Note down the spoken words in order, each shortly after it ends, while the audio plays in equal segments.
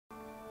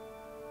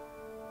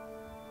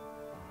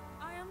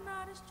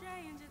a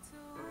stranger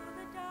to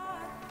the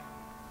dark.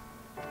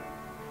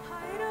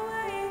 Hide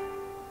away,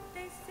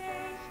 they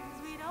say,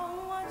 'cause we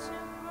don't want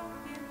your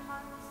broken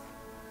hearts.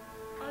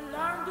 I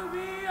learned to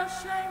be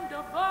ashamed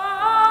of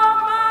all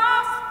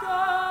my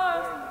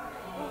scars.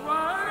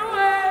 Run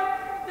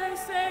away, they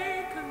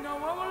say, 'cause no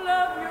one will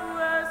love you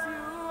as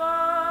you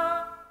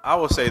are. I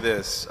will say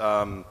this,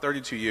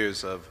 32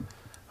 years of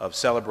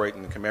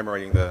celebrating and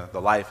commemorating the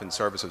life and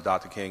service of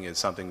Dr. King is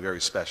something very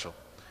special.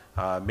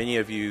 Many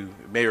of you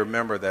may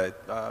remember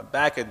that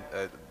back at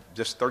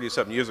just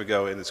 30-something years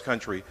ago in this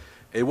country,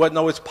 it wasn't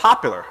always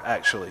popular,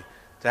 actually,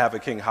 to have a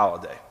King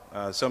holiday.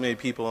 So many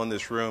people in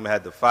this room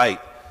had to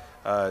fight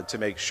to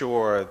make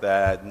sure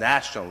that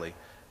nationally,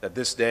 that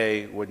this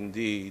day would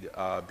indeed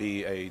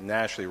be a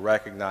nationally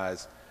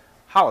recognized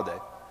holiday.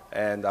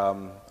 And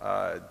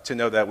to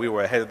know that we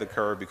were ahead of the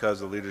curve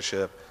because of the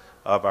leadership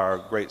of our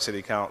great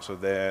city council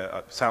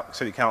there,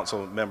 city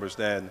council members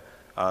then,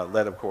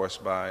 led of course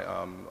by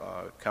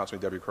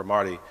Councilman W.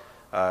 Cromartie,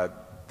 that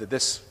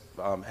this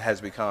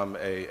has become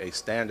a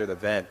standard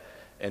event,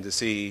 and to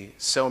see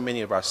so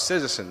many of our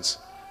citizens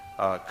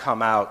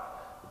come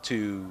out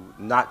to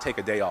not take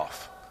a day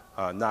off,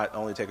 not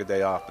only take a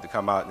day off, but to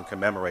come out and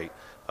commemorate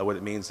what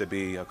it means to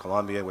be a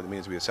Colombian, what it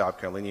means to be a South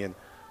Carolinian,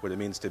 what it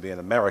means to be an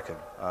American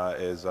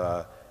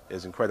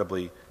is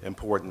incredibly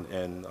important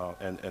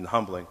and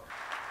humbling.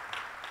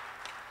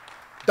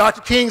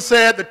 Dr. King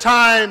said the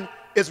time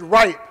is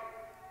ripe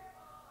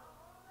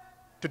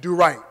to do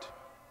right.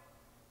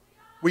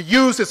 We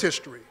use this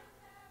history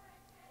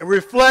and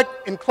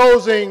reflect in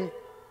closing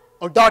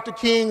on Dr.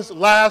 King's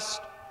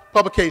last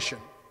publication.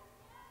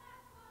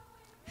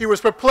 He was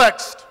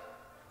perplexed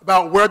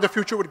about where the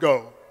future would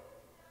go.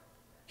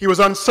 He was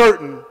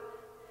uncertain.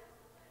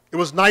 It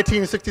was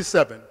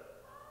 1967.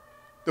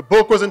 The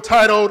book was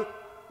entitled,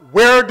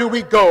 "Where Do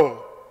We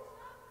Go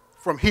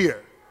From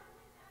Here?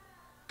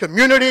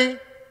 Community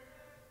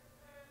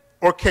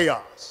or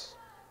chaos?"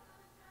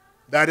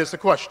 That is the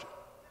question.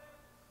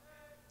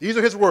 These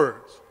are his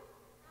words.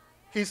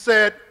 He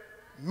said,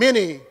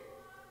 "Many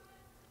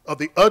of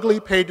the ugly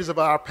pages of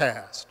our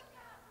past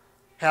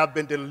have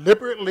been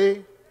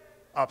deliberately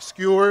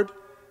obscured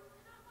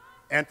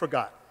and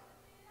forgotten.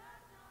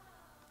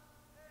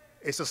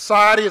 A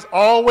society is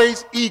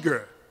always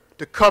eager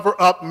to cover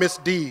up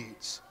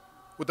misdeeds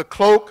with the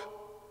cloak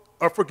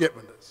of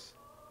forgiveness.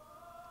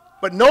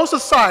 But no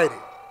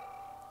society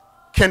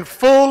can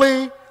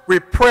fully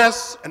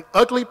repress an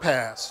ugly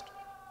past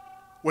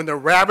when the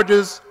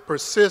ravages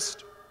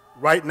persist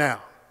right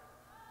now.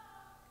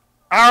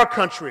 Our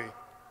country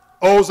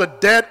owes a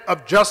debt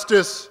of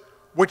justice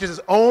which it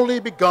has only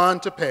begun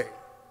to pay.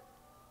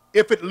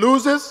 If it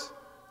loses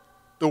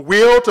the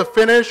will to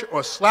finish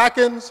or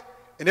slackens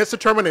in its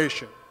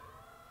determination,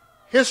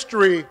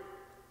 history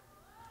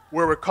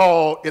will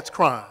recall its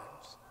crimes.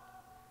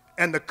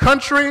 And the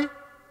country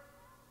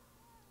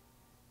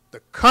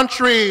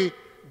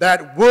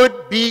that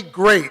would be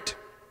great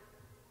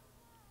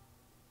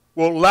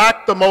will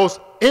lack the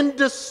most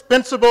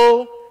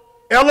indispensable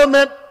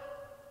element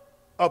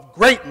of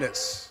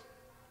greatness,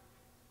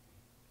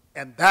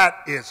 and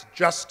that is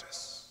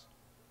justice.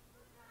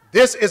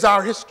 This is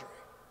our history.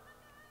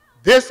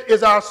 This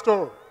is our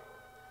story.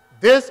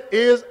 This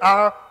is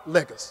our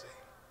legacy.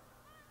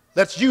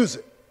 Let's use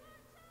it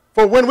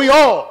for when we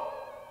all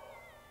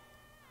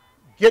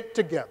get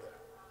together.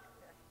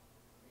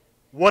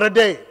 What a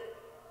day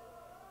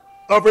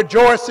of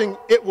rejoicing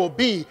it will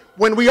be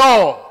when we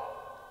all,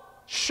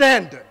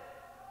 Shandon,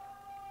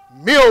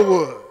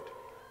 Millwood,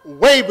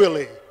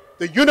 Waverly,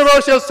 the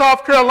University of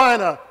South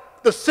Carolina,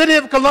 the City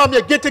of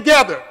Columbia get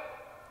together,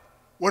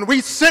 when we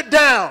sit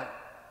down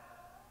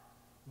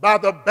by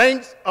the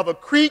banks of a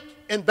creek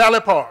in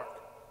Valley Park.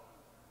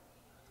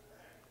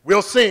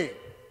 We'll sing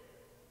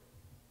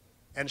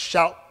and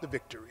shout the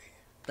victory.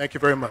 Thank you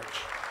very much.